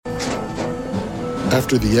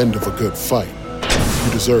After the end of a good fight,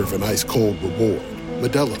 you deserve an ice-cold reward.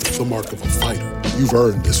 Modelo is the mark of a fighter. You've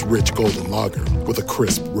earned this rich golden lager with a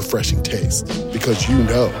crisp, refreshing taste. Because you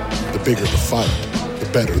know, the bigger the fight, the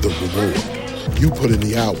better the reward. You put in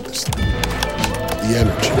the hours, the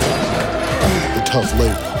energy, the tough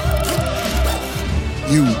labor.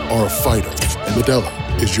 You are a fighter, and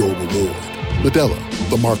Modelo is your reward. Modelo,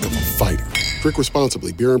 the mark of a fighter. Drink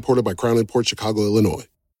responsibly. Beer imported by Crown Imports, Chicago, Illinois.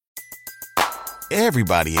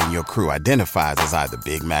 Everybody in your crew identifies as either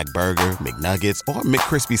Big Mac Burger, McNuggets, or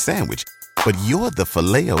McCrispy Sandwich. But you're the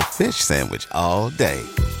Filet-O-Fish Sandwich all day.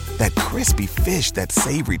 That crispy fish, that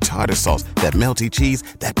savory tartar sauce, that melty cheese,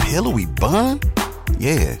 that pillowy bun.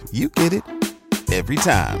 Yeah, you get it. Every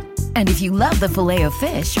time. And if you love the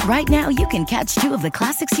Filet-O-Fish, right now you can catch two of the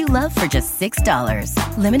classics you love for just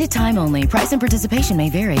 $6. Limited time only. Price and participation may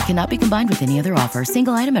vary. Cannot be combined with any other offer.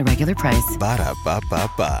 Single item at regular price.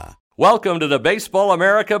 Ba-da-ba-ba-ba. Welcome to the Baseball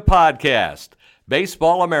America podcast.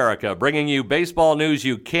 Baseball America, bringing you baseball news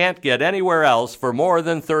you can't get anywhere else for more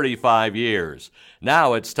than 35 years.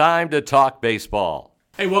 Now it's time to talk baseball.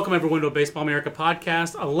 Hey, welcome everyone to a Baseball America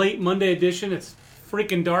podcast, a late Monday edition. It's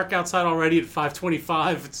freaking dark outside already at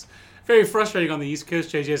 5:25. It's very frustrating on the East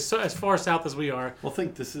Coast, JJ, as far south as we are. Well, I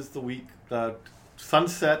think this is the week.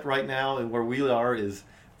 Sunset right now, and where we are is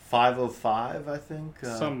 5:05, I think.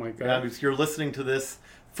 Something like that. Yeah, if you're listening to this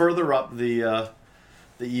further up the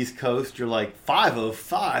East Coast, you're like,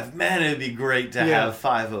 5:05? Man, it'd be great to have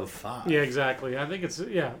 5:05. Yeah, exactly. I think it's,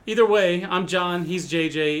 Either way, I'm John, he's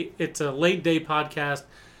JJ. It's a late day podcast.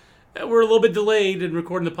 We're a little bit delayed in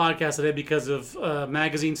recording the podcast today because of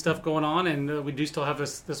magazine stuff going on, and we do still have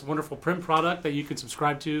this wonderful print product that you can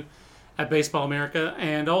subscribe to at Baseball America,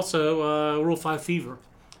 and also Rule 5 Fever.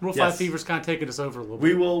 Rule 5 Fever's kind of taking us over a little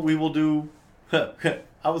bit. We will do...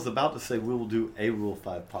 I was about to say we will do a Rule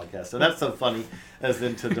 5 podcast, and that's so funny, as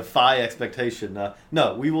in to defy expectation.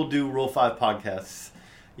 No, we will do Rule 5 podcasts,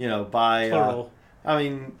 by... Plural. I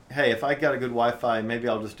mean, hey, if I got a good Wi-Fi, maybe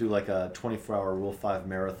I'll just do like a 24-hour Rule 5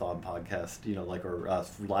 marathon podcast, or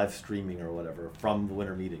live streaming or whatever from the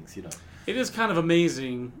winter meetings, It is kind of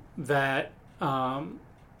amazing that the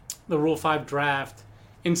Rule 5 draft,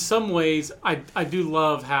 in some ways, I do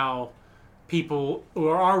love how people who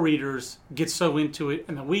are our readers get so into it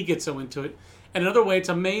and that we get so into it. And another way, it's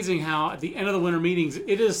amazing how at the end of the winter meetings,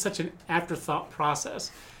 it is such an afterthought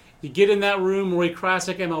process. You get in that room, Roy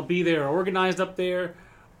Krasik, MLB, they're organized up there.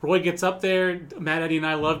 Roy gets up there. Matt Eddy and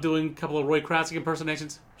I love doing a couple of Roy Krasik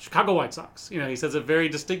impersonations. Chicago White Sox. He says it very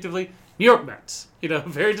distinctively. New York Mets.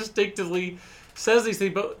 Very distinctively says these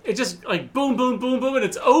things, but it just like boom, boom, boom, boom, and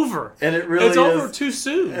it's over. And it really it's over too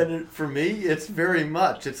soon. And for me, it's very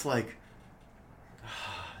much. It's like,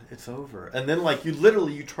 it's over. And then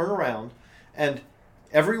you turn around and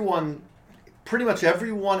pretty much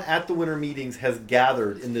everyone at the winter meetings has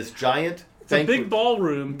gathered in this giant... It's a big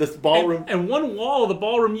ballroom. This ballroom. And one wall of the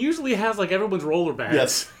ballroom usually has everyone's roller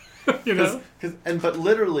bags. Yes. But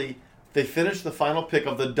literally, they finish the final pick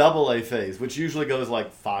of the Double-A phase, which usually goes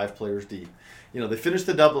 5 players deep. They finish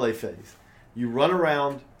the Double-A phase. You run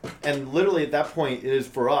around, and literally at that point, it is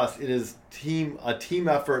for us, it is a team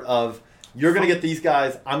effort of... You're going to get these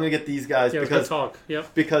guys. I'm going to get these guys.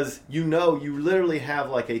 Because you literally have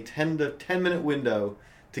a 10-minute window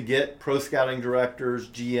to get pro scouting directors,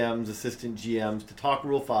 GMs, assistant GMs to talk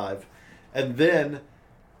Rule 5. And then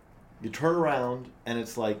you turn around and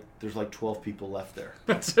it's there's 12 people left there.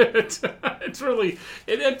 That's it.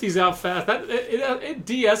 It empties out fast. It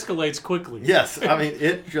de-escalates quickly. Yes. I mean,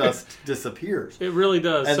 it just disappears. It really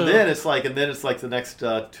does. And then it's the next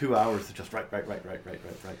 2 hours to just right.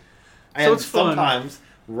 And so it's sometimes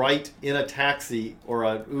right in a taxi or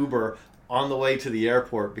an Uber on the way to the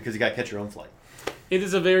airport because you got to catch your own flight. It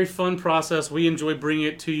is a very fun process. We enjoy bringing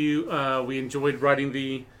it to you. We enjoyed writing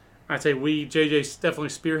JJ definitely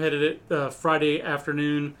spearheaded it Friday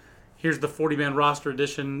afternoon. Here's the 40-man roster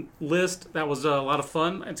edition list. That was a lot of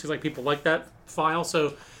fun. It seems like people like that file.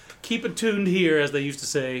 So keep it tuned here, as they used to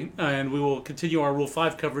say, and we will continue our Rule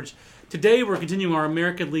 5 coverage. Today we're continuing our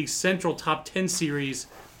American League Central Top 10 series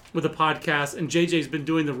with a podcast, and JJ's been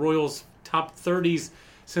doing the Royals top 30s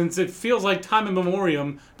since it feels like time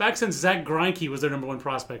immemorial. Back since Zach Greinke was their number one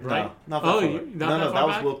prospect, right? No, not that far. That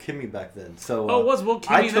was Will Kimmey back then. So it was Will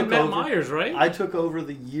Kimmey and then Matt Myers, right? I took over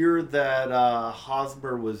the year that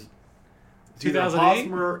Hosmer was 2008.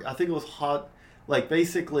 Hosmer, I think it was hot.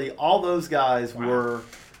 Basically, all those guys were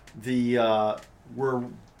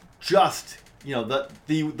just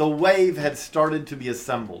the wave had started to be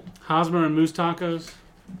assembled. Hosmer and Moustakas.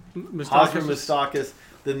 Moustakas.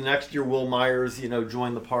 Then the next year, Will Myers,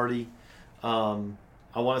 joined the party. I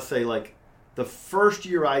want to say the first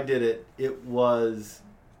year I did it, it was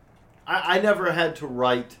I never had to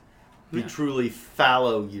write the truly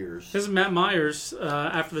fallow years. This is Matt Myers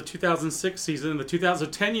after the 2006 season,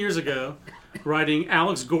 10 years ago, writing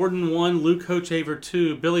Alex Gordon 1, Luke Hochevar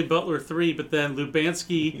 2, Billy Butler 3, but then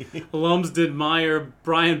Lubanski, Lumsden, Meyer,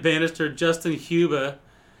 Brian Bannister, Justin Huba,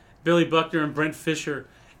 Billy Buckner, and Brent Fisher.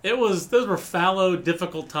 Those were fallow,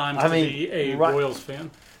 difficult times to be a Royals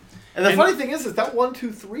fan. And the funny thing is that 1,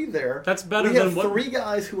 2, 3 there. That's better we than have three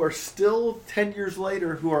guys who are still 10 years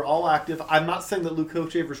later who are all active. I'm not saying that Luke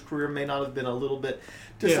Hochevar's career may not have been a little bit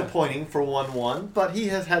disappointing for 1-1, but he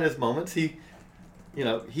has had his moments. He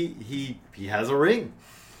has a ring.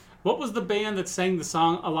 What was the band that sang the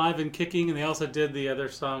song "Alive and Kicking"? And they also did the other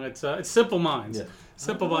song. It's Simple Minds. Yeah.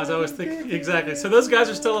 Simple Minds. I always think exactly. So those guys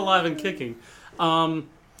are still alive and kicking.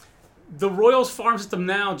 The Royals farm system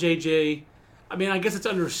now, JJ. I mean, I guess it's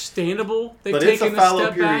understandable they've taken a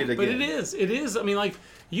step back, but it is. I mean, like,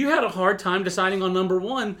 you had a hard time deciding on number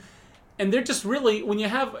one, and they're just really,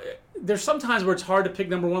 there's sometimes where it's hard to pick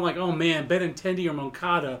number one, like, oh man, Benintendi or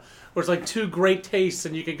Moncada, where it's like two great tastes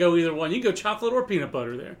and you could go either one. You can go chocolate or peanut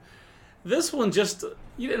butter there. This one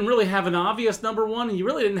you didn't really have an obvious number one, and you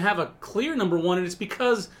really didn't have a clear number one, and it's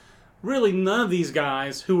because really none of these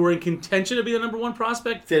guys who were in contention to be the number one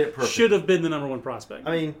prospect should have been the number one prospect.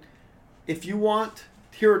 I mean, if you want,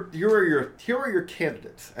 here are your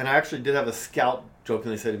candidates. And I actually did have a scout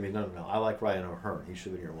jokingly say to me, no, I like Ryan O'Hearn. He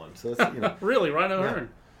should have been your one. So that's, really, Ryan O'Hearn.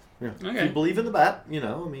 Yeah. Okay. If you believe in the bat, I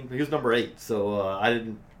mean, he was number 8, so I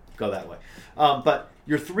didn't go that way. But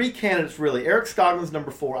your 3 candidates, really, Eric Skoglund's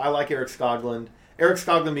number 4. I like Eric Skoglund. Eric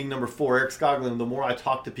Skoglund being number 4. Eric Skoglund, the more I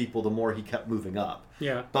talked to people, the more he kept moving up.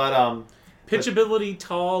 Yeah. But pitchability,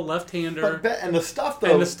 tall, left-hander. And the stuff,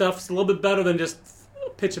 though. And the stuff's a little bit better than just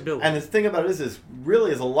pitchability. And the thing about it is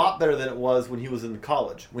really a lot better than it was when he was in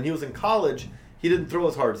college. When he was in college, he didn't throw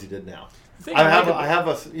as hard as he did now. But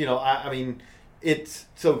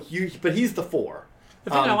he's the 4. The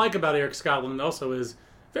thing I like about Eric Skoglund also is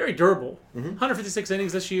very durable. 156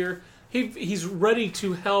 innings this year. He's ready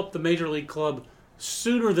to help the major league club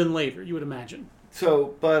sooner than later, you would imagine.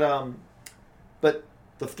 So, but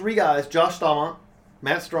the 3 guys, Josh Staumont,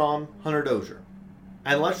 Matt Strahm, Hunter Dozier.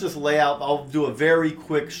 And let's just lay out, I'll do a very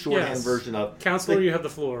quick shorthand version of... Counselor, you have the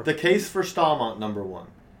floor. The case for Staumont, number 1.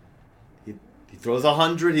 He throws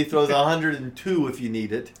 100, he throws 102 if you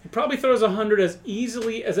need it. He probably throws 100 as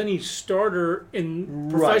easily as any starter in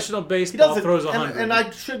professional baseball throws 100. And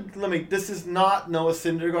this is not Noah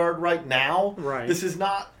Syndergaard right now. Right. This is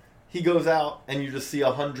not, he goes out and you just see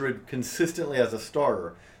 100 consistently as a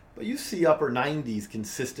starter. But you see upper 90s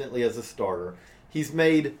consistently as a starter. He's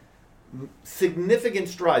made significant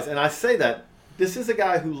strides, and I say that this is a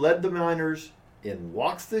guy who led the minors in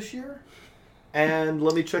walks this year, and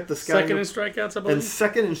let me check the scouting. Second in strikeouts, I believe. And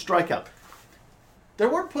second in strikeout. They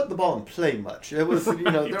weren't putting the ball in play much. It was,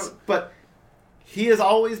 but he has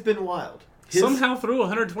always been wild. Somehow threw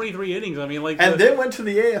 123 innings. I mean, then went to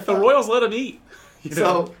the AFL. The Royals let him eat.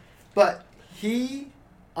 But he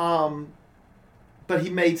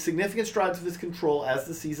made significant strides with his control as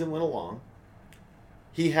the season went along.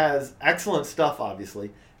 He has excellent stuff,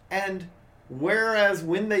 obviously. And whereas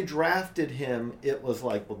when they drafted him, it was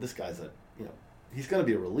like, well, this guy's he's going to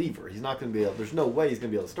be a reliever. He's not going to be there's no way he's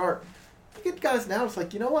going to be able to start. Look at guys now, it's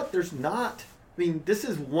like, you know what? There's not. I mean, this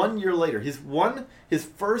is 1 year later. His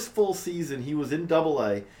first full season, he was in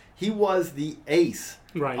AA. He was the ace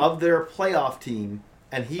of their playoff team,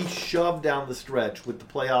 and he shoved down the stretch with the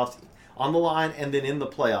playoffs on the line and then in the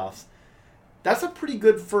playoffs. That's a pretty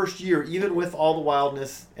good first year, even with all the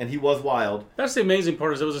wildness, and he was wild. That's the amazing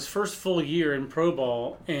part, is it was his first full year in pro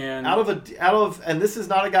ball, and and this is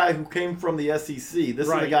not a guy who came from the SEC. This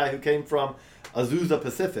is a guy who came from Azusa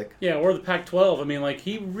Pacific. Yeah, or the Pac-12. I mean,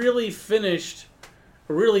 he really finished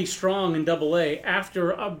really strong in AA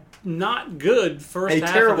after a not good first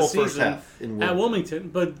half of the season at Wilmington.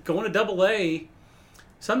 But going to AA,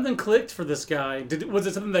 something clicked for this guy. Was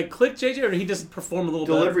it something that clicked, JJ, or did he just perform a little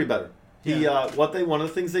delivery better? One of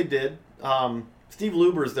the things they did, Steve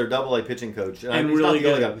Luber is their AA pitching coach, and he's really not the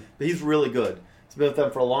only guy, but he's really good. He's been with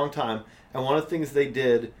them for a long time, and one of the things they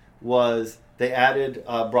did was they added,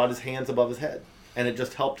 brought his hands above his head, and it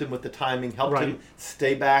just helped him with the timing, helped him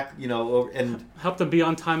stay back, and helped him be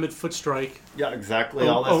on time at foot strike. Yeah, exactly.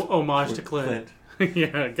 Homage to Clint.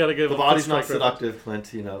 Yeah, gotta give. The body's not seductive,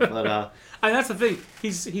 Clint. But and that's the thing.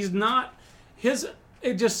 He's not his.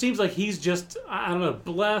 It just seems like he's just, I don't know,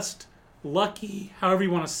 blessed. Lucky, however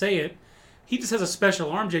you want to say it, he just has a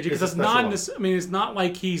special arm, JJ. Because it's not. I mean, it's not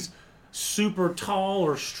like he's super tall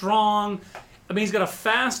or strong. I mean, he's got a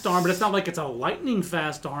fast arm, but it's not like it's a lightning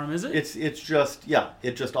fast arm, is it? It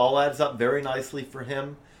just all adds up very nicely for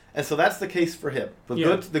him. And so that's the case for him.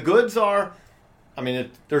 The goods are, I mean,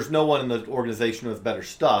 there's no one in the organization with better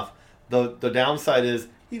stuff. The downside is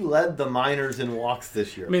he led the minors in walks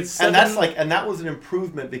this year. I mean, and that was an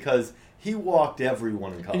improvement because he walked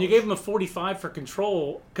everyone in college. And you gave him a 45 for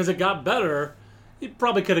control because it got better. He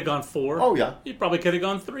probably could have gone 4. Oh, yeah. He probably could have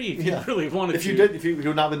gone 3 if you really wanted if to. If you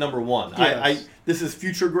would not been number 1. Yes. This is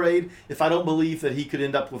future grade. If I don't believe that he could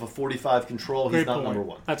end up with a 45 control, he's not number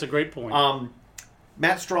 1. That's a great point.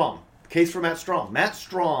 Matt Strom. Case for Matt Strom. Matt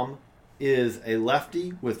Strom is a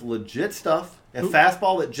lefty with legit stuff, a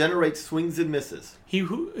fastball that generates swings and misses.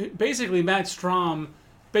 Basically, Matt Strom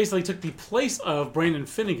basically took the place of Brandon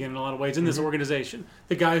Finnegan in a lot of ways in this organization.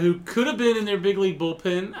 The guy who could have been in their big league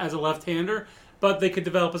bullpen as a left-hander, but they could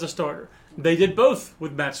develop as a starter. They did both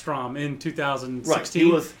with Matt Strom in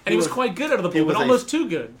 2016. Right. He was quite good out of the bullpen, almost too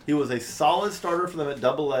good. He was a solid starter for them at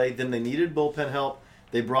Double-A. Then they needed bullpen help.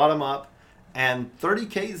 They brought him up. And 30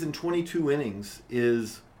 Ks in 22 innings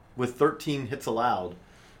is, with 13 hits allowed,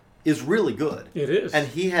 is really good. It is. And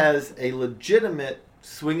he has a legitimate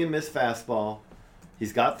swing and miss fastball.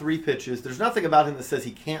 He's got 3 pitches. There's nothing about him that says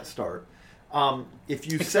he can't start.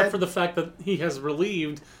 Except for the fact that he has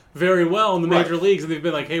relieved very well in the major leagues, and they've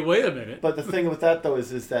been like, "Hey, wait a minute." But the thing with that though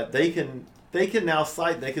is that they can now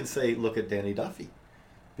say, "Look at Danny Duffy,"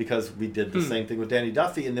 because we did the same thing with Danny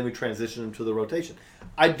Duffy, and then we transitioned him to the rotation.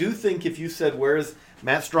 I do think if you said, "Where's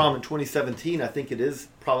Matt Strom in 2017?" I think it is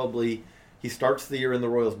probably he starts the year in the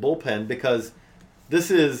Royals bullpen because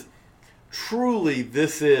this is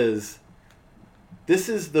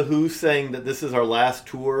the Who saying that this is our last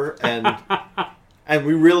tour and and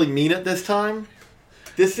we really mean it this time.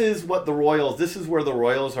 This is where the Royals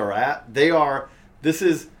are at. This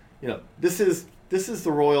is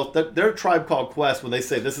the Royals. They're a Tribe Called Quest when they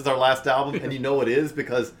say this is our last album, and you know it is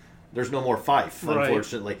because there's no more Fife,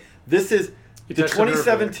 unfortunately. This is the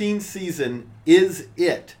 2017 season is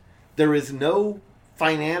it. There is no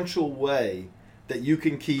financial way that you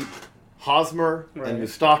can keep Hosmer and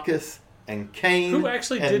Moustakas and Kane, who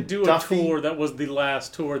actually did do Duffy. a tour that was the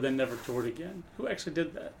last tour, then never toured again. Who actually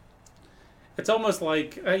did that? It's almost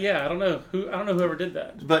like, I don't know whoever did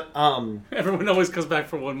that. But everyone always comes back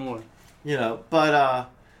for one more.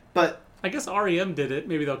 But I guess REM did it.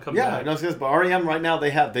 Maybe they'll come back. Yeah, but REM right now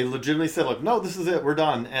they legitimately said, "Look, no, this is it. We're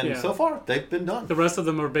done." And so far they've been done. The rest of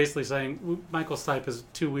them are basically saying Michael Stipe is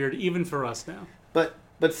too weird, even for us now. But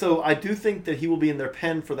so I do think that he will be in their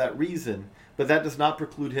pen for that reason. But that does not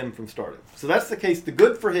preclude him from starting. So that's the case. The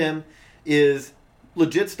good for him is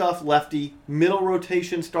legit stuff, lefty, middle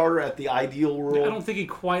rotation starter at the ideal role. I don't think he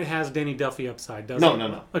quite has Danny Duffy upside, does he?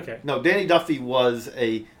 No. Okay. No, Danny Duffy was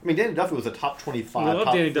a top 25,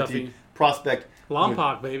 top Danny 50 Duffy. Prospect.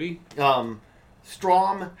 Lompoc, baby.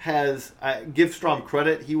 Strom has, give Strom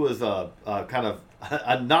credit, he was a kind of,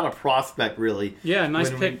 not a prospect really. Yeah,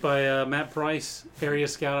 nice pick by Matt Price, area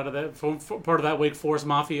scout out of that, part of that Wake Forest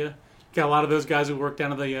Mafia. Got a lot of those guys who work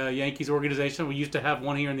down at the Yankees organization. We used to have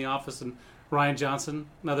one here in the office, and Ryan Johnson,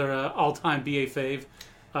 another all-time BA fave.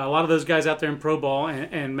 A lot of those guys out there in pro ball,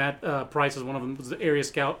 and Matt Price is one of them. Was the area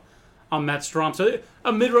scout on Matt Strom. So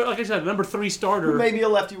a like I said, a number 3 starter. Who may be a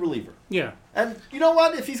lefty reliever. Yeah. And you know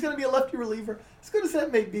what? If he's going to be a lefty reliever, as good as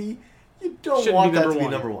that may be, you don't want that to be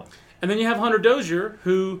number 1. And then you have Hunter Dozier,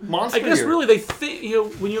 who Monster I guess year. really they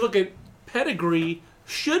think when you look at pedigree,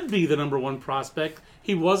 should be the number 1 prospect.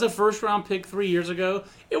 He was a first-round pick 3 years ago.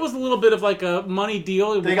 It was a little bit of like a money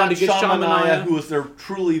deal. They got Sean Manaea, who was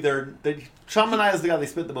Sean Manaea is the guy they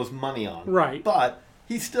spent the most money on. Right. But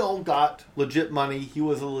he still got legit money. He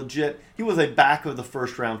was a back of the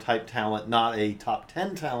first-round type talent, not a top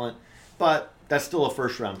 10 talent, but that's still a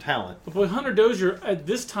first-round talent. But boy, Hunter Dozier at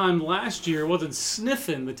this time last year wasn't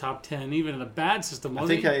sniffing the top 10, even in a bad system, was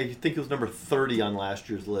he? I think it was number 30 on last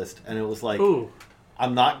year's list, and it was like, ooh.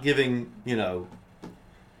 I'm not giving, He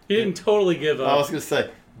didn't totally give up. I was going to say,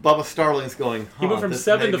 Bubba Starling's going, he went from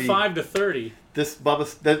 7 to 5 to 30. This Bubba,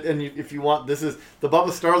 if you want, this is the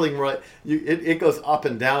Bubba Starling, right? It goes up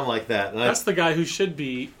and down like that. And that's the guy who should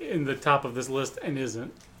be in the top of this list and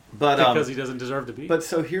isn't. But because he doesn't deserve to be. But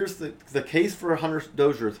so here's the case for Hunter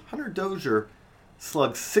Dozier. Hunter Dozier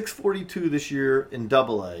slugged .642 this year in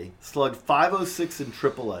Double-A, slugged .506 in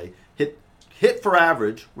Triple-A, hit for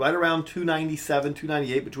average, right around 297,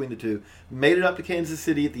 298 between the two. Made it up to Kansas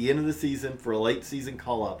City at the end of the season for a late season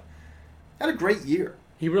call-up. Had a great year.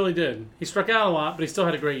 He really did. He struck out a lot, but he still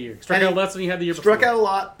had a great year. Struck out less than he had the year before. Struck out a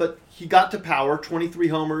lot, but he got to power. 23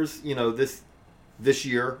 homers, this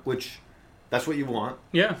year, which that's what you want.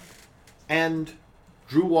 Yeah. And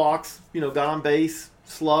drew walks, got on base,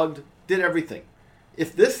 slugged, did everything.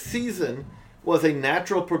 If this season was a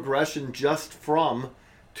natural progression just from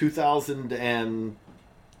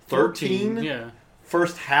 2013,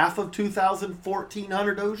 first half of 2014,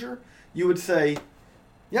 Hunter Dozier, you would say,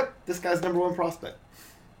 yep, this guy's number one prospect.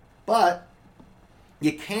 But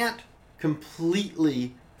you can't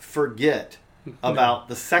completely forget about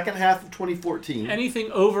the second half of 2014.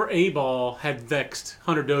 Anything over A-ball had vexed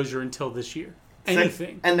Hunter Dozier until this year.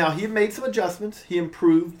 Anything. And now he made some adjustments. He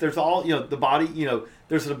improved. There's all, the body,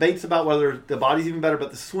 there's debates about whether the body's even better, but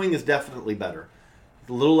the swing is definitely better.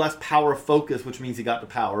 A little less power focus, which means he got to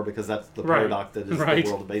power, because that's the paradox that is the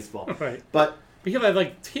world of baseball. Right. But he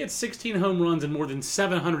had 16 home runs and more than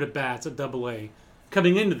 700 at-bats at Double-A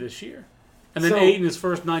coming into this year. And then 8 in his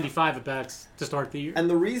first 95 at-bats to start the year. And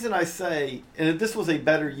the reason I say, and this was a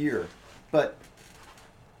better year, but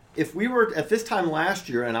if we were at this time last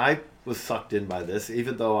year, and I was sucked in by this,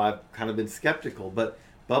 even though I've kind of been skeptical, but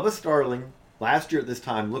Bubba Starling last year at this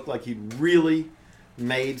time looked like he'd really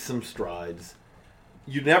made some strides.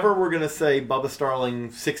 You never were going to say Bubba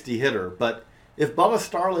Starling 60 hitter, but if Bubba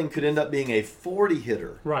Starling could end up being a 40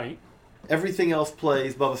 hitter, right, everything else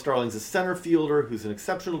plays. Bubba Starling's a center fielder who's an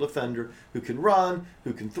exceptional defender, who can run,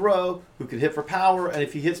 who can throw, who can hit for power, and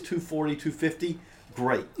if he hits 240, 250,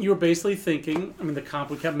 great. You were basically thinking, the comp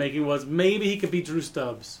we kept making was maybe he could be Drew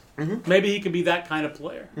Stubbs. Mm-hmm. Maybe he could be that kind of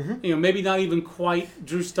player. Mm-hmm. Maybe not even quite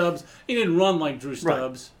Drew Stubbs. He didn't run like Drew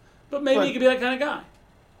Stubbs, but maybe he could be that kind of guy.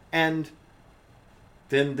 And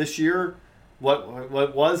then this year,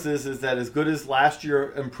 what was is that as good as last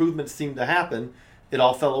year improvements seemed to happen, it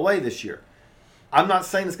all fell away this year. I'm not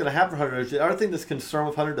saying it's going to happen for Hunter Dozier. The other thing that's concerned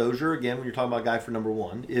with Hunter Dozier, again, when you're talking about a guy for number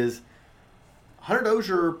one, is Hunter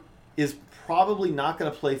Dozier is probably not going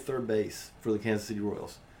to play third base for the Kansas City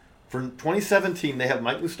Royals. For 2017, they have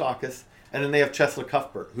Mike Moustakas, and then they have Cheslor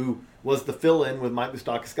Cuthbert, who was the fill-in when Mike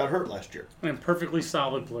Moustakas got hurt last year. And perfectly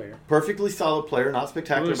solid player. Perfectly solid player, not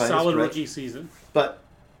spectacular by any stretch. Solid rookie season. But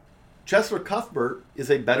Cheslor Cuthbert is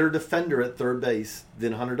a better defender at third base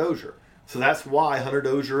than Hunter Dozier. So that's why Hunter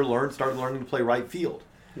Dozier started learning to play right field.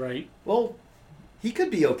 Right. Well, he could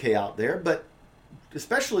be okay out there, but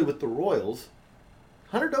especially with the Royals,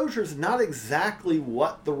 Hunter Dozier is not exactly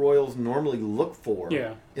what the Royals normally look for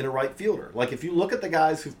in a right fielder. Like, if you look at the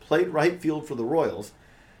guys who've played right field for the Royals,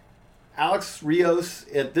 Alex Rios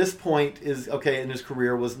at this point is, okay, in his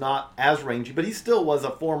career was not as rangy, but he still was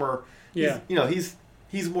a former, he's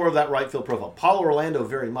more of that right field profile. Paulo Orlando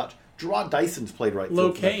very much. Gerard Dyson's played right field.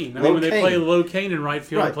 Low Kane. When they play Low Kane in right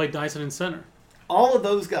field, they play Dyson in center. All of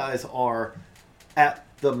those guys are, at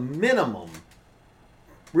the minimum,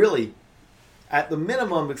 really, at the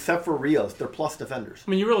minimum, except for Rios, they're plus defenders.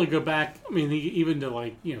 You really go back, even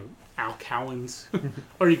to Al Cowens,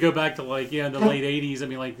 or you go back to the late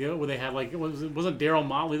 80s. Where they had wasn't Darryl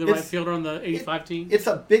Motley the right fielder on the 85 team? It's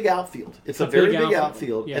a big outfield. It's a very big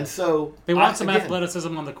outfield, and so they want some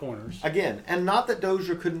athleticism on the corners again. And not that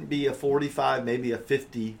Dozier couldn't be a 45, maybe a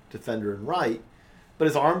 50 defender in right, but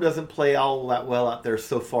his arm doesn't play all that well out there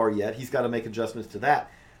so far yet. He's got to make adjustments to that.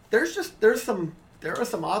 There are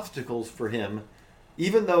some obstacles for him,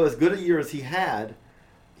 even though as good a year as he had.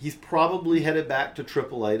 He's probably headed back to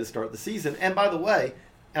AAA to start the season. And by the way,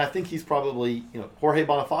 and I think he's probably, Jorge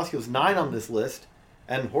Bonifacio's 9 on this list,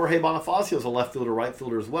 and Jorge Bonifacio's a left fielder, right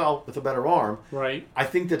fielder as well, with a better arm. Right. I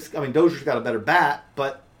think Dozier's got a better bat,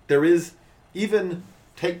 but there is, even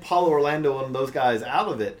take Paulo Orlando and those guys out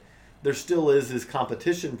of it, there still is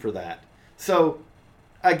competition for that. So,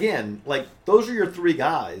 again, those are your 3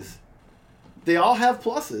 guys. They all have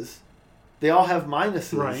pluses. They all have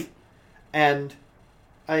minuses. Right. And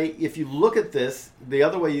if you look at this, the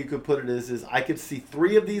other way you could put it is I could see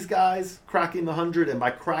 3 of these guys cracking the 100, and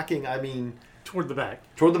by cracking, I mean toward the back.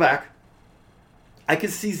 I could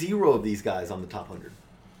see 0 of these guys on the top 100.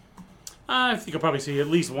 I think I'll probably see at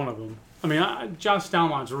least one of them. Josh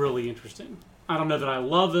Stalmont's really interesting. I don't know that I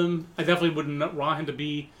love him. I definitely wouldn't want him to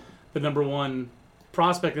be the number one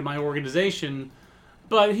prospect in my organization,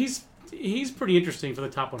 but he's pretty interesting for the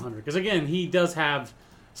top 100 because, again, he does have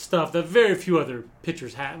stuff that very few other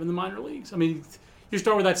pitchers have in the minor leagues. You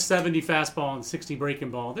start with that 70 fastball and 60 breaking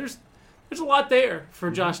ball. There's a lot there for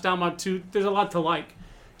Josh Stalmont too. There's a lot to like.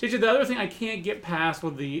 JJ, the other thing I can't get past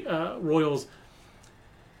with the Royals,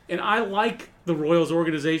 and I like the Royals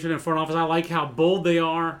organization and front office. I like how bold they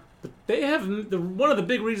are. But they have one of the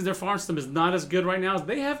big reasons their farm system is not as good right now is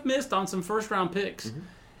they have missed on some first round picks. Mm-hmm.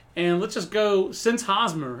 And let's just go since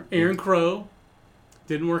Hosmer, Aaron Crow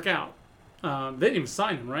didn't work out. They didn't even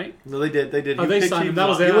sign him, right? No, they did. Oh, they signed him. That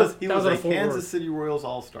was he was a Kansas City Royals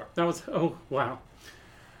All-Star. That was, oh, wow.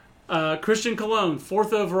 Christian Colon,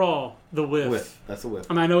 4th overall, the whiff. That's a whiff.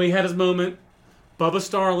 I mean, I know he had his moment. Bubba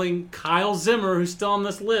Starling, Kyle Zimmer, who's still on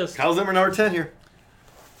this list. Kyle Zimmer, number 10 here.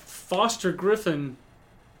 Foster Griffin.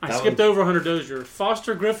 I skipped over Hunter Dozier.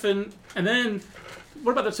 Foster Griffin, and then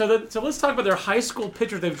what about that? So let's talk about their high school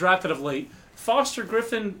pitchers they've drafted of late. Foster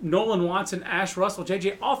Griffin, Nolan Watson, Ash Russell,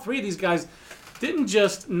 JJ. All three of these guys didn't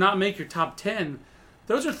just not make your top 10.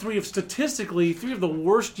 Those are three of the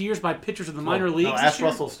worst years by pitchers in the minor leagues. No, Ash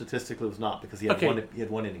Russell statistically was not because he had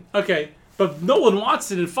one inning. Okay, but Nolan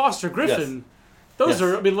Watson and Foster Griffin, those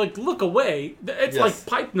are. I mean, like, look away. It's like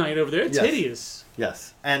pipe night over there. It's hideous.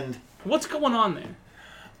 Yes, and what's going on there?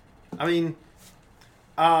 I mean,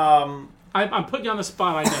 I'm putting you on the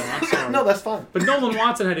spot. I know. I'm sorry. No, that's fine. But Nolan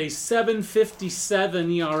Watson had a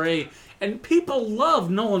 7.57 ERA, and people love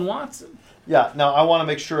Nolan Watson. Yeah, now I want to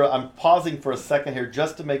make sure, I'm pausing for a second here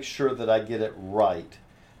just to make sure that I get it right.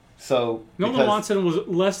 So Nolan Watson was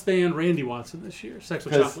less than Randy Watson this year, Sex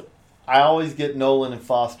with Chocolate. I always get Nolan and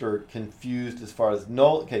Foster confused as far as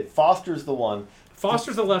Foster's the one.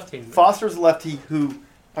 Foster's the left-hander. Foster's the lefty who,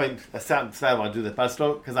 I mean, it's sad I want to do this, but I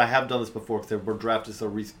still, because I have done this before because they were drafted so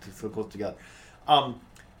close together.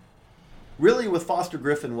 Really, with Foster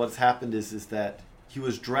Griffin, what's happened is that he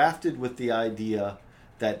was drafted with the idea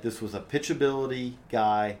that this was a pitchability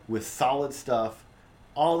guy with solid stuff.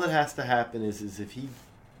 All that has to happen is if he,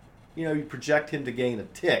 you project him to gain a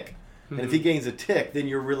tick, and if he gains a tick, then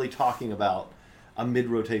you're really talking about a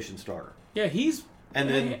mid-rotation starter. Yeah, he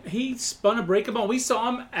spun a breaking ball. We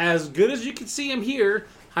saw him as good as you could see him here.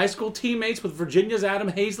 High school teammates with Virginia's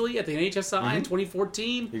Adam Hazley at the NHSI in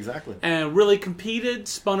 2014. Exactly. And really competed,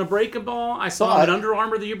 spun a breaking ball. I saw him in Under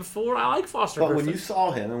Armour the year before. I like Foster Griffin. But when you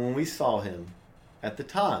saw him, and when we saw him, at the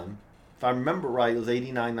time, if I remember right, it was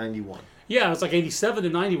 89-91. Yeah, it was like 87 to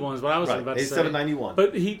 91 is what I was about to say. 87-91.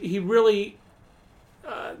 But he really,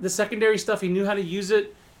 the secondary stuff, he knew how to use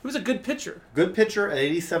it. He was a good pitcher. Good pitcher at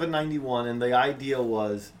 87-91, and the idea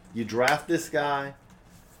was you draft this guy,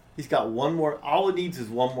 he's got one more, all it needs is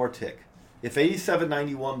one more tick. If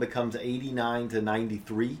 87-91 becomes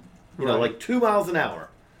 89-93, like 2 miles an hour,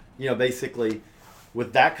 basically,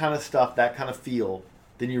 with that kind of stuff, that kind of feel,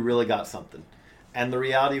 then you really got something. And the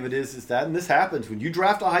reality of it is that, and this happens, when you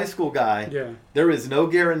draft a high school guy, there is no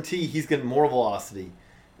guarantee he's getting more velocity.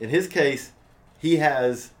 In his case, he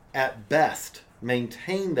has, at best,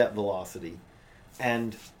 maintained that velocity.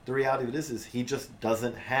 And the reality of it is he just does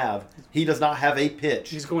not have a pitch.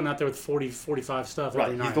 He's going out there with 40, 45 stuff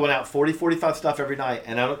every night. He's going out 40, 45 stuff every night.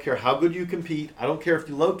 And I don't care how good you compete. I don't care if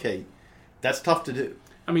you locate. That's tough to do.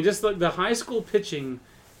 I mean, just the high school pitching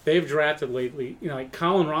they've drafted lately, like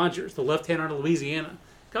Colin Rogers, the left-hander out of Louisiana,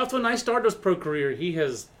 got to a nice start to his pro career. He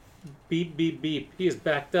has beep. He is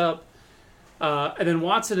backed up. And then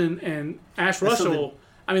Watson and Ash Russell,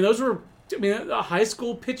 those were high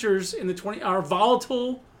school pitchers in the are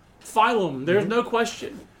volatile phylum. There's no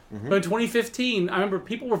question. Mm-hmm. But in 2015, I remember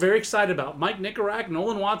people were very excited about Mike Nicorak,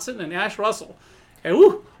 Nolan Watson, and Ash Russell. And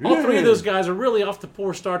all three of those guys are really off to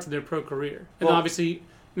poor starts in their pro career. And obviously,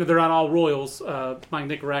 they're not all Royals. Mike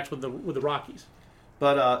Nicorak's with the Rockies.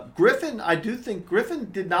 But Griffin, I do think Griffin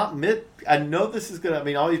did not miss. I know this is going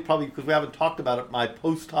to, always probably because we haven't talked about it, my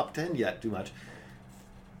post-top 10 yet too much.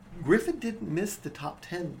 Griffin didn't miss the top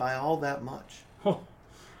 10 by all that much. Oh,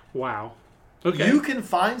 wow. Okay. You can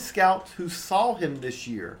find scouts who saw him this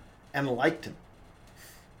year and liked him.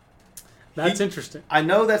 That's interesting. I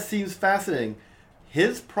know that seems fascinating.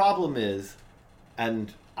 His problem is,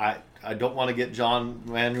 and I don't want to get John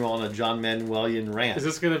Manuel on a John Manuelian rant. Is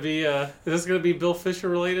this going to be Bill Fisher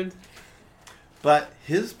related? But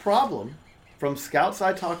his problem, from scouts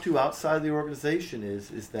I talked to outside the organization,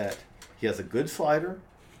 is that he has a good slider,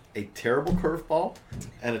 a terrible curveball,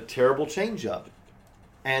 and a terrible changeup.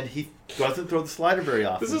 And he doesn't throw the slider very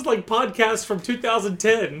often. This is like podcasts from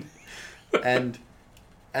 2010.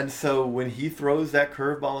 And so when he throws that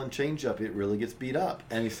curveball and changeup, it really gets beat up.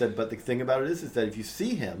 And he said, but the thing about it is that if you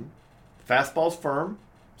see him, fastball's firm,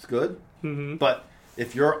 it's good. Mm-hmm. But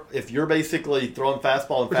if you're basically throwing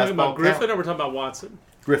fastball and we're fastball, talking about Griffin or we're talking about Watson?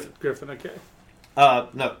 Griffin, okay.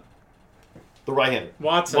 No, the right-hander.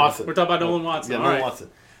 Watson. We're talking about Nolan Watson. Yeah, all Nolan right.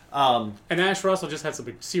 Watson. And Ash Russell just had some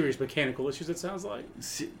serious mechanical issues. It sounds like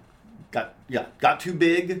got too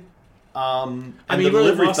big. And he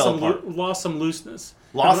really lost some looseness.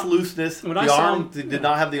 Looseness. When the I saw arm him, did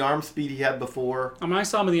not have the arm speed he had before. I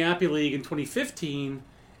saw him in the Appy League in 2015,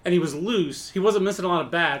 and he was loose. He wasn't missing a lot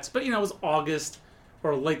of bats, but it was August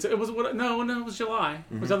or late. It was it was July.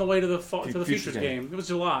 Mm-hmm. It was on the way to the Futures game. It was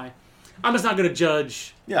July. I'm just not going to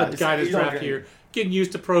judge a guy that's drafted here. Getting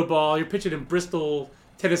used to pro ball. You're pitching in Bristol,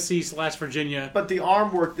 Tennessee/Virginia. But the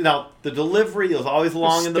arm work, now, the delivery was always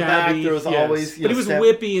long in the back. There was always, but he was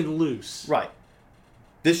whippy and loose. Right.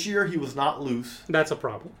 This year, he was not loose. That's a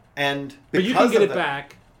problem. And but you can get it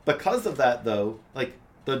back. Because of that, though, like,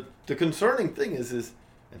 the concerning thing is,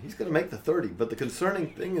 and he's going to make the 30, but the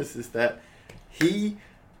concerning thing is that he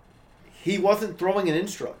wasn't throwing in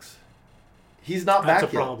instructs. He's not back yet.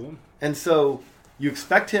 That's a problem. And so you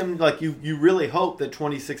expect him, like, you really hope that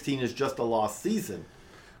 2016 is just a lost season.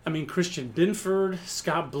 I mean, Christian Binford,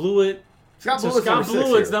 Scott Blewett. Scott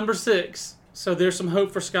Blewett's number 6. So there's some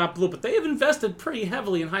hope for Scott Blewett. But they have invested pretty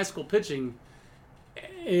heavily in high school pitching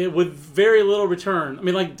with very little return. I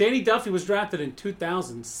mean, like, Danny Duffy was drafted in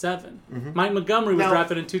 2007. Mm-hmm. Mike Montgomery was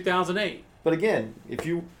drafted in 2008. But again, if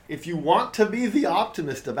you want to be the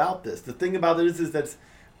optimist about this, the thing about it is that's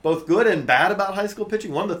both good and bad about high school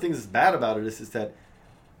pitching. One of the things that's bad about it is that,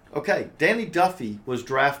 okay, Danny Duffy was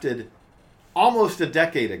drafted almost a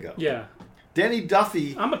decade ago. Yeah. Danny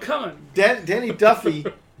Duffy... I'm a-coming. Danny Duffy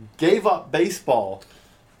gave up baseball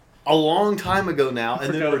a long time ago now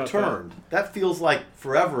and then returned. That feels like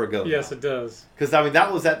forever ago. Yes, now. It does. Because, I mean,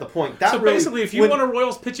 that was at the point. So basically, if you want a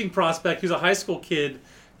Royals pitching prospect who's a high school kid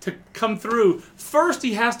to come through, first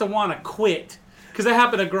he has to want to quit. Because that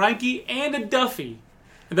happened to Greinke and to Duffy.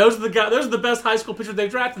 And those are the best high school pitchers they've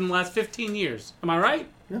drafted in the last 15 years. Am I right?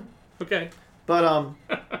 Yeah. Okay. But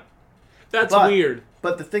that's weird.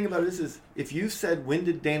 But the thing about it is if you said, when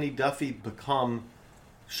did Danny Duffy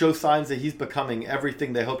show signs that he's becoming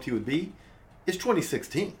everything they hoped he would be, it's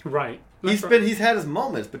 2016. Right. He's had his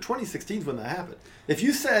moments, but 2016 is when that happened. If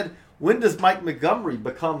you said, when does Mike Montgomery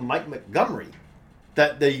become Mike Montgomery,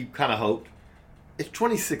 that they kind of hoped, it's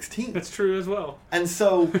 2016. That's true as well. And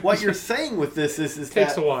so what you're saying with this is it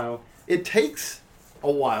takes a while. It takes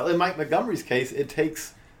a while. In Mike Montgomery's case, it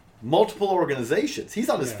takes multiple organizations. He's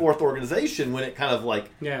on his 4th organization when it kind of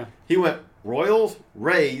like... Yeah. He went Royals,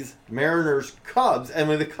 Rays, Mariners, Cubs, and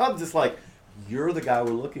when the Cubs, it's like, you're the guy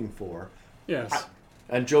we're looking for. Yes.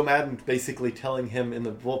 And Joe Madden basically telling him in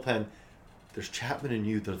the bullpen, there's Chapman and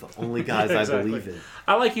you. They're the only guys exactly. I believe in.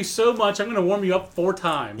 I like you so much, I'm going to warm you up 4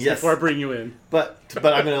 times before I bring you in. But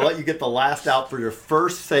I'm going to let you get the last out for your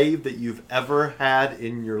first save that you've ever had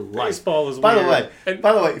in your life. Baseball is by weird.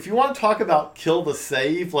 By the way, if you want to talk about kill the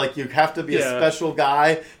save, like you have to be a special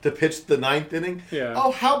guy to pitch the 9th inning. Yeah.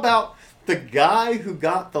 Oh, how about the guy who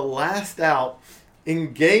got the last out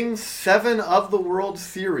in Game 7 of the World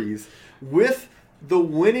Series with the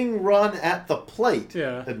winning run at the plate,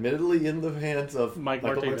 admittedly in the hands of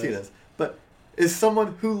Michael Martinez, but is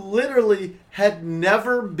someone who literally had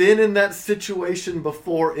never been in that situation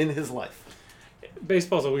before in his life.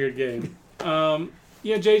 Baseball's a weird game.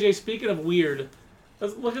 JJ, speaking of weird,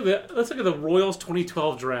 let's look at the Royals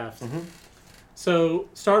 2012 draft. Mm-hmm. So,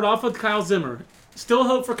 start off with Kyle Zimmer. Still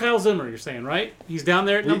hope for Kyle Zimmer, you're saying, right? He's down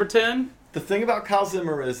there at number 10? The thing about Kyle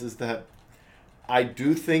Zimmer is that I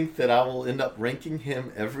do think that I will end up ranking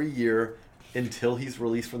him every year until he's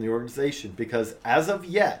released from the organization. Because as of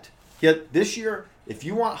yet, this year, if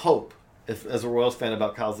you want hope as a Royals fan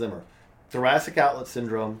about Kyle Zimmer, thoracic outlet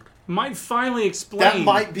syndrome might finally explain. That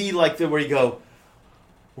might be like where you go,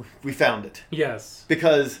 we found it. Yes.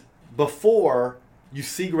 Because before, you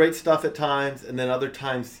see great stuff at times, and then other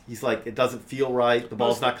times he's like, it doesn't feel right, the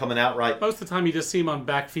ball's not coming out right. Most of the time you just see him on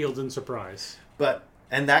backfields in surprise.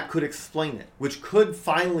 And that could explain it, which could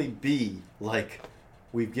finally be like,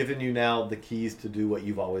 we've given you now the keys to do what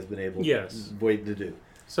you've always been able to do.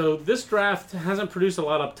 So this draft hasn't produced a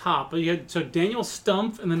lot up top, but Daniel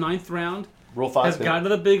Stumpf in the 9th round Rule 5 has gotten to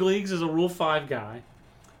the big leagues as a Rule 5 guy.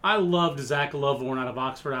 I loved Zach Loveborn out of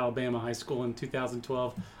Oxford, Alabama High School in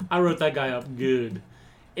 2012. I wrote that guy up good.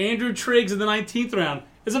 Andrew Triggs in the 19th round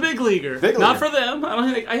is a big leaguer. Not for them.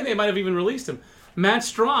 I think they might have even released him. Matt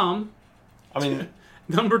Strom.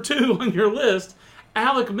 Number 2 on your list,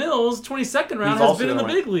 Alec Mills, 22nd round, has been in the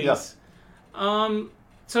big leagues. Yeah.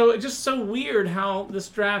 So it's just so weird how this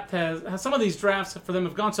draft how some of these drafts for them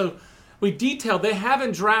have gone. So we detailed they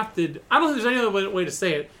haven't drafted. I don't think there's any other way to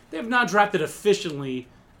say it. They have not drafted efficiently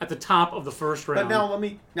at the top of the first round.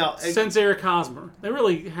 But since Eric Hosmer, they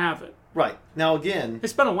really haven't. Right now, again, they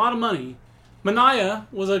spent a lot of money. Manaya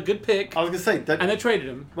was a good pick. I was going to say that, and they traded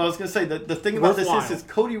him. Well, I was going to say the thing about this is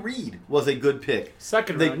Cody Reed was a good pick.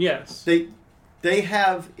 2nd round, yes. They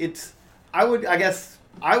have I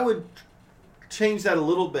would change that a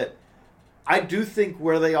little bit. I do think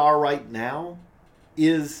where they are right now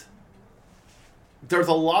is there's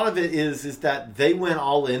a lot of it is that they went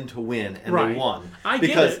all in to win and they won. I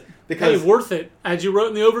get it. Because worth it, as you wrote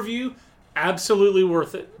in the overview. Absolutely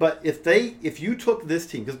worth it. But if you took this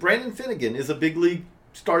team, because Brandon Finnegan is a big league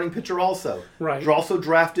starting pitcher also. Right. You're also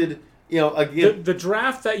drafted, again. The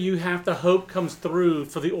draft that you have to hope comes through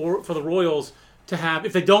for the Royals to have,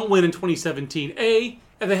 if they don't win in 2017, if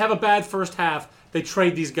they have a bad first half, they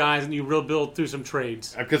trade these guys and you rebuild through some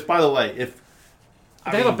trades. Because, by the way, if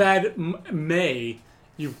they have a bad May,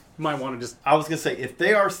 you might want to just... I was going to say, if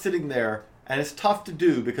they are sitting there, and it's tough to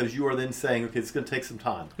do because you are then saying, okay, it's going to take some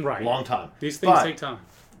time. Right. Long time. These things take time.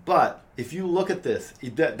 But if you look at this,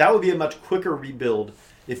 that would be a much quicker rebuild.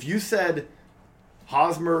 If you said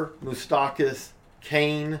Hosmer, Moustakas,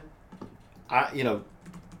 Kane,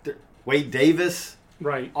 Wade Davis,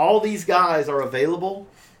 right, all these guys are available,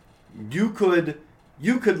 you could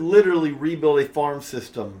literally rebuild a farm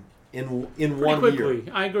system in 1 quickly. year.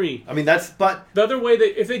 I agree. I mean, but the other way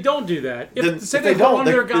if they don't do that, say they hold on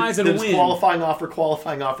to their don't, guys and win, qualifying offer,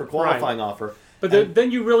 offer. But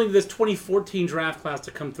then you really need this 2014 draft class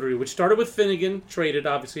to come through, which started with Finnegan, traded,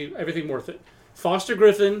 obviously, everything worth it. Foster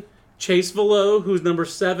Griffin, Chase Velo, who's number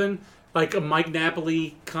 7, like a Mike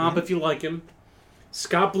Napoli comp if you like him.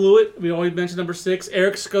 Scott Blewett, we always mentioned number 6.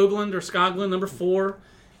 Eric Skoglund, number 4.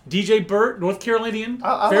 DJ Burt, North Carolinian,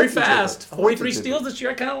 very like fast. 43 steals this year.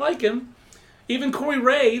 I kind of like him. Even Corey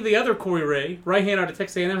Ray, the other Corey Ray, right hand out of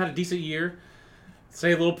Texas A&M, had a decent year.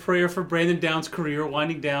 Say a little prayer for Brandon Downs' career,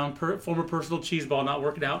 winding down, former personal cheeseball, not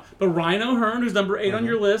working out. But Ryan O'Hearn, who's number 8 on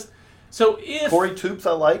your list. So if Corey Toops,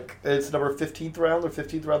 I like. It's number 15th round or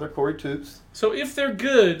 15th rounder, Corey Toops. So if they're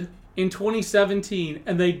good in 2017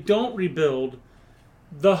 and they don't rebuild,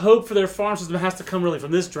 the hope for their farm system has to come really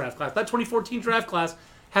from this draft class. That 2014 draft class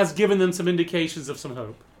has given them some indications of some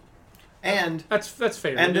hope. And that's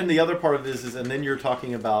fair. And then the other part of this is, and then you're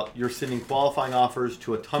talking about, you're sending qualifying offers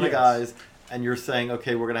to a ton of guys, and you're saying,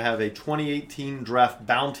 okay, we're going to have a 2018 draft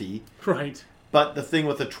bounty. Right. But the thing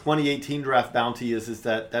with the 2018 draft bounty is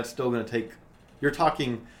that that's still going to take,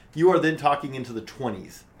 you are then talking into the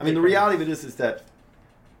 20s. I mean, the reality of it is that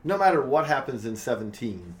no matter what happens in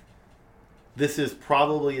 17, this is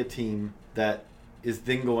probably a team that is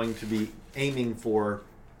then going to be aiming for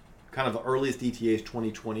kind of the earliest ETAs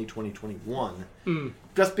 2020, 2021.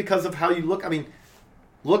 Just because of how you look. I mean,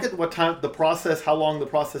 look at how long the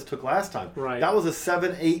process took last time. Right. That was a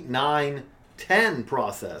 7, 8, 9, 10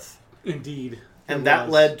 process. Indeed. And that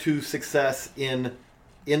led to success in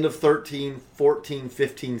end of 13, 14,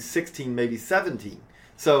 15, 16, maybe 17.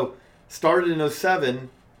 So started in 07,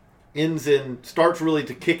 starts really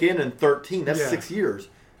to kick in 13. That's 6 years.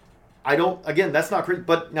 That's not crazy.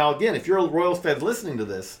 But now again, if you're a Royals fan listening to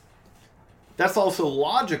this, that's also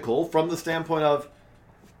logical from the standpoint of,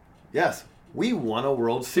 yes, we won a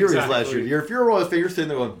World Series last year. If you're a Royals fan, you're sitting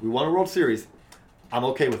there going, we won a World Series. I'm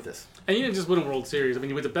okay with this. And you didn't just win a World Series. I mean,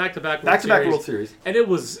 you went to back-to-back World Series. And it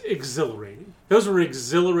was exhilarating. Those were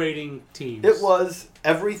exhilarating teams. It was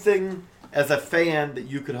everything as a fan that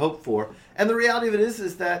you could hope for. And the reality of it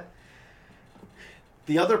is that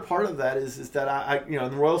the other part of that is that the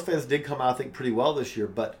Royals fans did come out, I think, pretty well this year.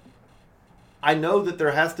 But I know that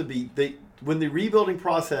there has to be, when the rebuilding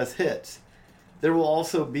process hits, there will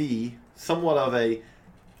also be somewhat of a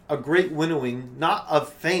great winnowing, not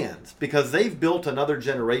of fans, because they've built another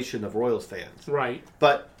generation of Royals fans. Right.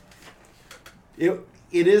 But it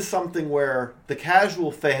is something where the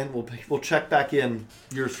casual fan will check back in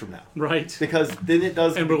years from now. Right. Because then it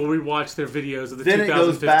does... And we'll rewatch their videos of the then 2015. It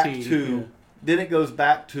goes back to... Then it goes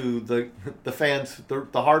back to the fans, the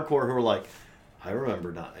hardcore who are like, I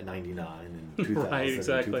remember 99 and 2000 right,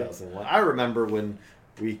 exactly. and 2001. I remember when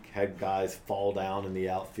we had guys fall down in the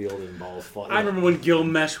outfield and balls fall. I remember when Gil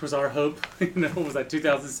Mesh was our hope. What was that,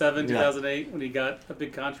 2007, 2008, when he got a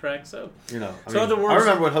big contract? So, I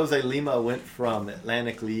remember when Jose Lima went from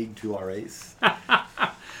Atlantic League to our ace.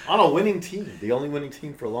 On a winning team. The only winning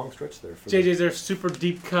team for a long stretch there. JJ's there super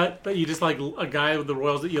deep cut, but you just like a guy with the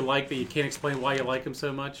Royals that you like, that you can't explain why you like him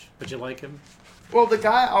so much, but you like him? Well, the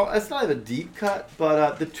guy, it's not even a deep cut,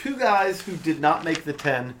 but the two guys who did not make the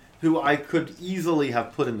 10, who I could easily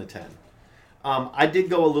have put in the 10. I did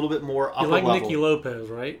go a little bit more upper level. You like Nicky Lopez,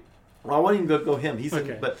 right? Well, I wouldn't even go him. He's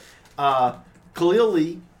okay. But Khalil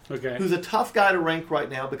Lee, okay, who's a tough guy to rank right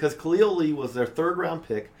now because Khalil Lee was their 3rd round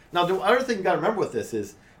pick. Now, the other thing you got to remember with this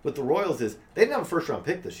is, with the Royals is, they didn't have a 1st round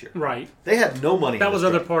pick this year. Right. They had no money. That was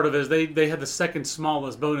other part of it. Is they had the 2nd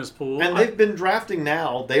smallest bonus pool. And they've been drafting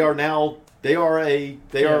now. They are bearing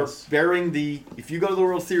the, if you go to the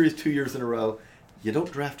World Series 2 years in a row, you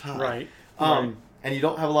don't draft high. Right. And you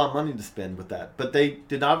don't have a lot of money to spend with that. But they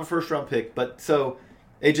did not have a 1st round pick. But so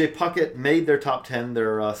AJ Puckett made their top 10,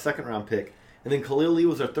 their 2nd round pick. And then Khalil Lee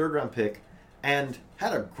was their 3rd round pick and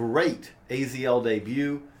had a great AZL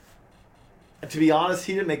debut. And to be honest,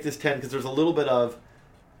 he didn't make this 10 because there's a little bit of,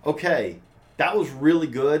 okay, that was really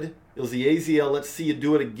good. It was the AZL. Let's see you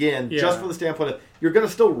do it again, Yeah. just from the standpoint of you're going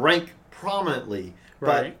to still rank prominently,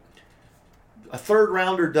 Right. but a third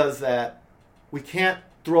rounder does that. We can't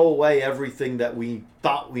throw away everything that we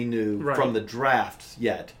thought we knew Right. from the drafts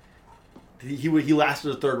yet. He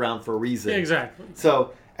lasted a third round for a reason. Yeah, exactly.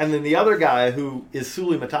 So, and then the other guy who is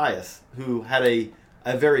Suli Matthias, who had a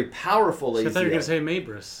very powerful AZL. I thought you were going to say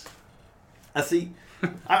Mabris. I see.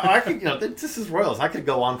 I could, this is Royals. I could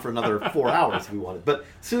go on for another 4 hours if we wanted. But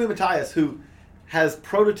Suli Matthias, who has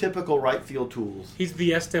prototypical right field tools, He's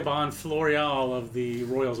the Esteban Florial of the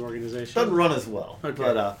Royals organization. doesn't run as well.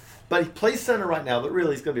 Okay. But he plays center right now. But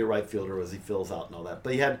really, he's going to be a right fielder as he fills out and all that.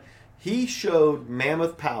 But he showed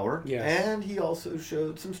mammoth power, Yes. and he also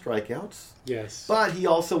showed some strikeouts. Yes. But he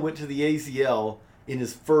also went to the AZL in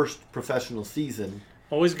his first professional season.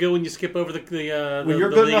 Always good when you skip over the When you're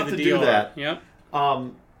good enough to do that. Yep.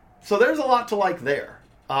 So there's a lot to like there.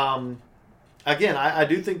 Again, I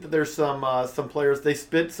do think that there's some players, they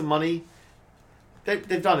spent some money.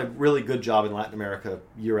 They've done a really good job in Latin America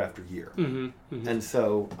year after year. Mm-hmm. And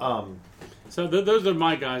so... So those are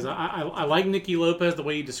my guys. I like Nicky Lopez, the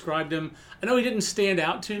way you described him. I know he didn't stand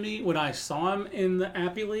out to me when I saw him in the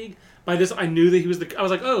Appy League. By this, I knew that he was I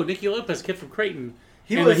was like, oh, Nicky Lopez, kid from Creighton.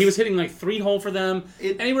 He was hitting like 3-hole for them,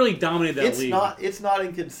 and he really dominated that league. It's not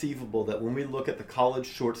inconceivable that when we look at the college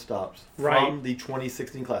shortstops from the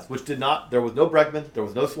 2016 class, which there was no Bregman, there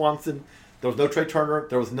was no Swanson, there was no Trey Turner,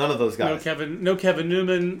 there was none of those guys. No Kevin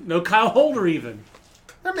Newman, no Kyle Holder even.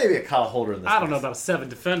 There may be a Kyle Holder in this. I don't know about a 7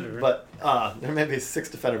 defender, but there may be a 6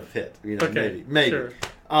 defender hit. Okay, maybe. Sure.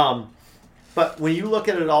 But when you look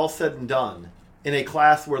at it all said and done, in a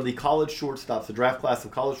class where the college shortstops, the draft class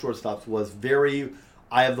of college shortstops, was very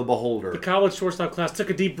eye of the beholder. The college shortstop class took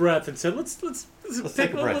a deep breath and said, "Let's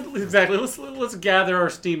take a breath." Exactly. Let's gather our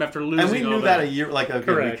steam after losing." And we knew all that a year. We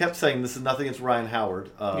Correct. kept saying this is nothing against Ryan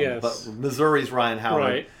Howard. Yes. But Missouri's Ryan Howard.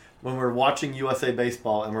 Right. When we're watching USA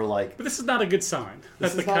baseball and we're like, but this is not a good sign.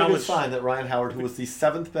 This is not a good sign that Ryan Howard, who was the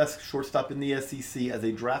 7th best shortstop in the SEC as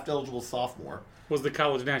a draft eligible sophomore, was the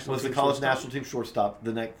college national team shortstop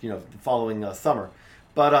the next, the following summer.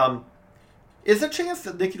 But is there a chance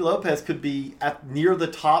that Nicky Lopez could be near the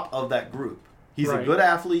top of that group? He's a good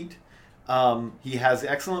athlete. He has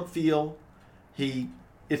excellent feel.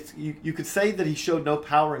 You could say that he showed no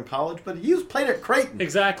power in college, but he was played at Creighton.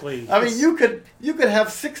 Exactly. I mean, you could have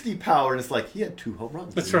 60 power, and it's like he had 2 home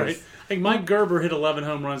runs. That's right. I think Mike Gerber hit 11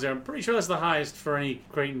 home runs there. I'm pretty sure that's the highest for any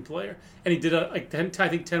Creighton player. And he did, I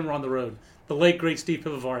think 10 were on the road. The late, great Steve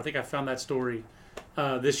Pivovar. I think I found that story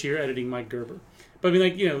this year editing Mike Gerber. But I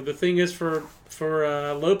mean, the thing is for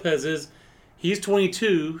Lopez is he's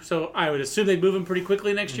 22, so I would assume they'd move him pretty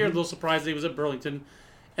quickly next year. A little surprised that he was at Burlington.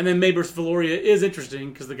 And then Mabers Valoria is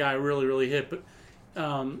interesting because the guy really, really hit. But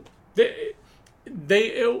it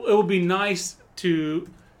would be nice to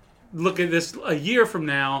look at this a year from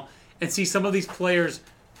now and see some of these players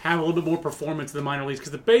have a little bit more performance in the minor leagues.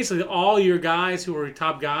 Because basically all your guys who were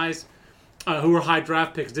top guys, who were high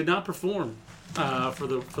draft picks, did not perform for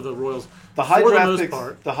the Royals. The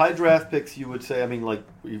high draft picks, you would say, I mean, like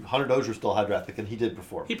Hunter Dozier's still a high draft pick, and he did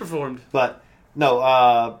perform. He performed. But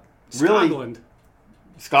no, really.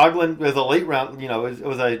 Skoglund was a late round, it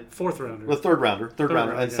was a 4th rounder. Was third rounder.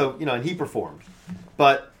 And so, and he performed.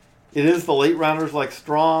 But it is the late rounders like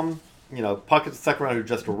Strom, Puckett's the second rounder who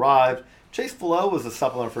just arrived. Chase Fallot was a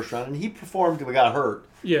supplemental first round, and he performed until he got hurt.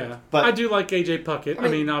 Yeah. But I do like A.J. Puckett. I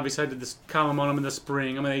mean, obviously I did this column on him in the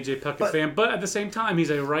spring. I'm an A.J. Puckett fan. But at the same time,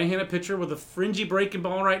 he's a right-handed pitcher with a fringy breaking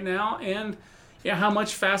ball right now. And how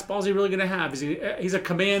much fastball is he really going to have? He's a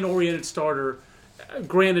command-oriented starter.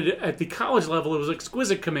 Granted, at the college level, it was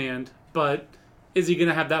exquisite command, but is he going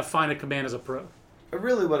to have that fine a command as a pro?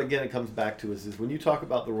 Really, what again it comes back to is when you talk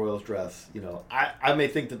about the Royals dress, I may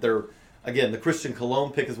think that the Christian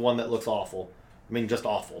Colon pick is one that looks awful. I mean, just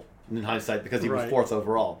awful in hindsight because he was 4th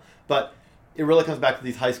overall. But it really comes back to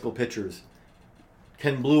these high school pitchers.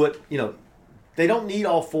 Can Blewett, they don't need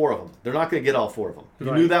all 4 of them. They're not going to get all 4 of them.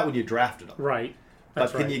 You knew that when you drafted them. Right.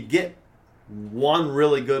 But can you get one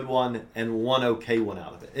really good one and one okay one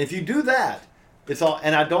out of it? And if you do that, it's all.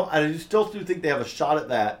 And I still do think they have a shot at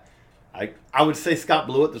that. I would say Scott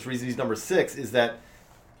Blewett. The reason he's number 6 is that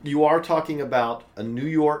you are talking about a New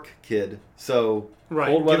York kid, so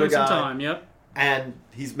cold weather guy. Some time, yep. And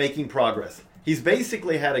he's making progress. He's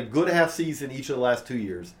basically had a good half season each of the last 2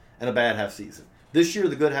 years and a bad half season. This year,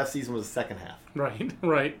 the good half season was the second half.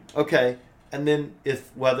 Right. Okay, and then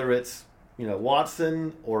whether it's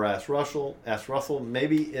Watson or Ash Russell,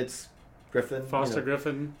 maybe it's Griffin. Foster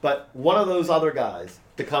Griffin. But one of those other guys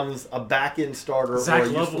becomes a back-end starter Zach or a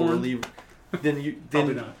useful Loveborn. reliever. then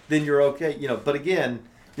you're okay. But again,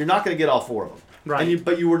 you're not going to get all 4 of them. Right.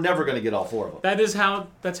 But you were never going to get all 4 of them.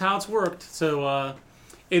 That's how it's worked. So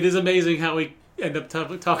it is amazing how we end up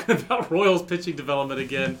talking about Royals pitching development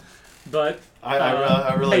again. But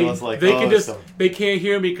I really was like, they can't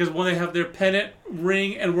hear me because when they have their pennant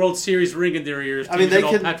ring and World Series ring in their ears. Again,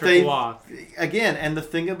 and the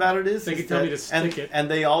thing about it is they can tell me to stick it. And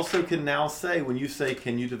they also can now say, when you say,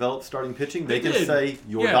 can you develop starting pitching? They can say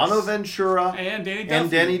Yordano Ventura and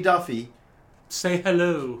Danny Duffy. Say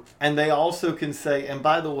hello. And they also can say, and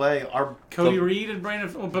by the way, Cody Reed and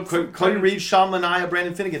Brandon. Cody Reed, Sean Manaea,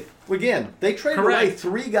 Brandon Finnegan. Again, they traded away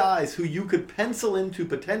 3 guys who you could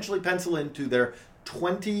potentially pencil into their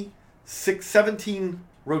 17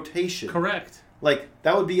 rotation. Correct. Like,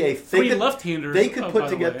 that would be a thing. 3 left-handers. They could put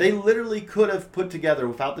together. They literally could have put together,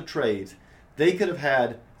 without the trades, they could have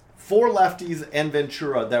had 4 lefties and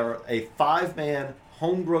Ventura that are a 5-man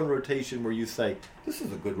homegrown rotation where you say, this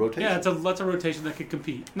is a good rotation. Yeah, that's a rotation that could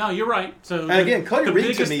compete. No, you're right. So and again, Cody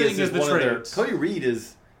Reed to me is one of their. Cody Reed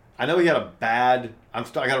is. I know he had a bad. I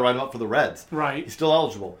got to write him up for the Reds. Right. He's still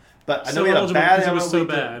eligible, but I know still he had a bad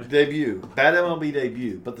MLB debut. Bad MLB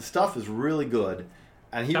debut, but the stuff is really good,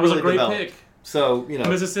 and he that really was a great developed. Pick. So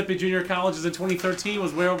Mississippi Junior Colleges in 2013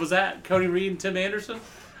 was where it was at. Cody Reed and Tim Anderson.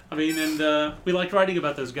 I mean, and we liked writing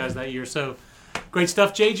about those guys that year. So. Great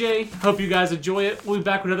stuff, JJ. Hope you guys enjoy it. We'll be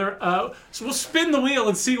back with another. So we'll spin the wheel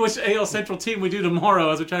and see which AL Central team we do tomorrow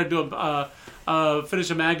as we try to do finish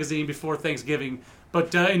a magazine before Thanksgiving.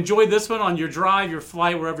 But enjoy this one on your drive, your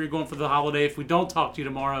flight, wherever you're going for the holiday. If we don't talk to you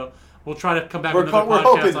tomorrow, we'll try to come back with another podcast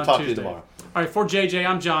hoping to on talk Tuesday. To you tomorrow. All right, for JJ,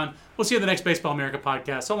 I'm John. We'll see you in the next Baseball America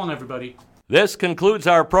podcast. So long, everybody. This concludes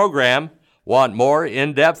our program. Want more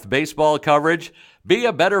in-depth baseball coverage? Be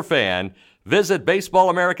a better fan. Visit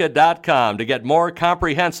BaseballAmerica.com to get more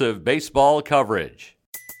comprehensive baseball coverage.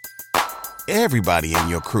 Everybody in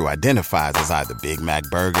your crew identifies as either Big Mac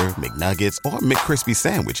Burger, McNuggets, or McCrispy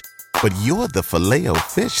Sandwich. But you're the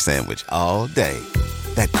Filet-O-Fish Sandwich all day.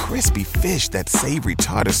 That crispy fish, that savory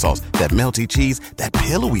tartar sauce, that melty cheese, that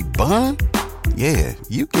pillowy bun. Yeah,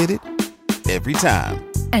 you get it. Every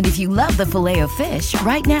time. And if you love the Filet-O-Fish,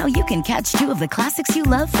 right now you can catch 2 of the classics you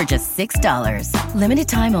love for just $6. Limited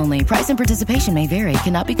time only. Price and participation may vary.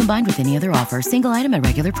 Cannot be combined with any other offer. Single item at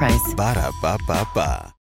regular price. Ba-da-ba-ba-ba.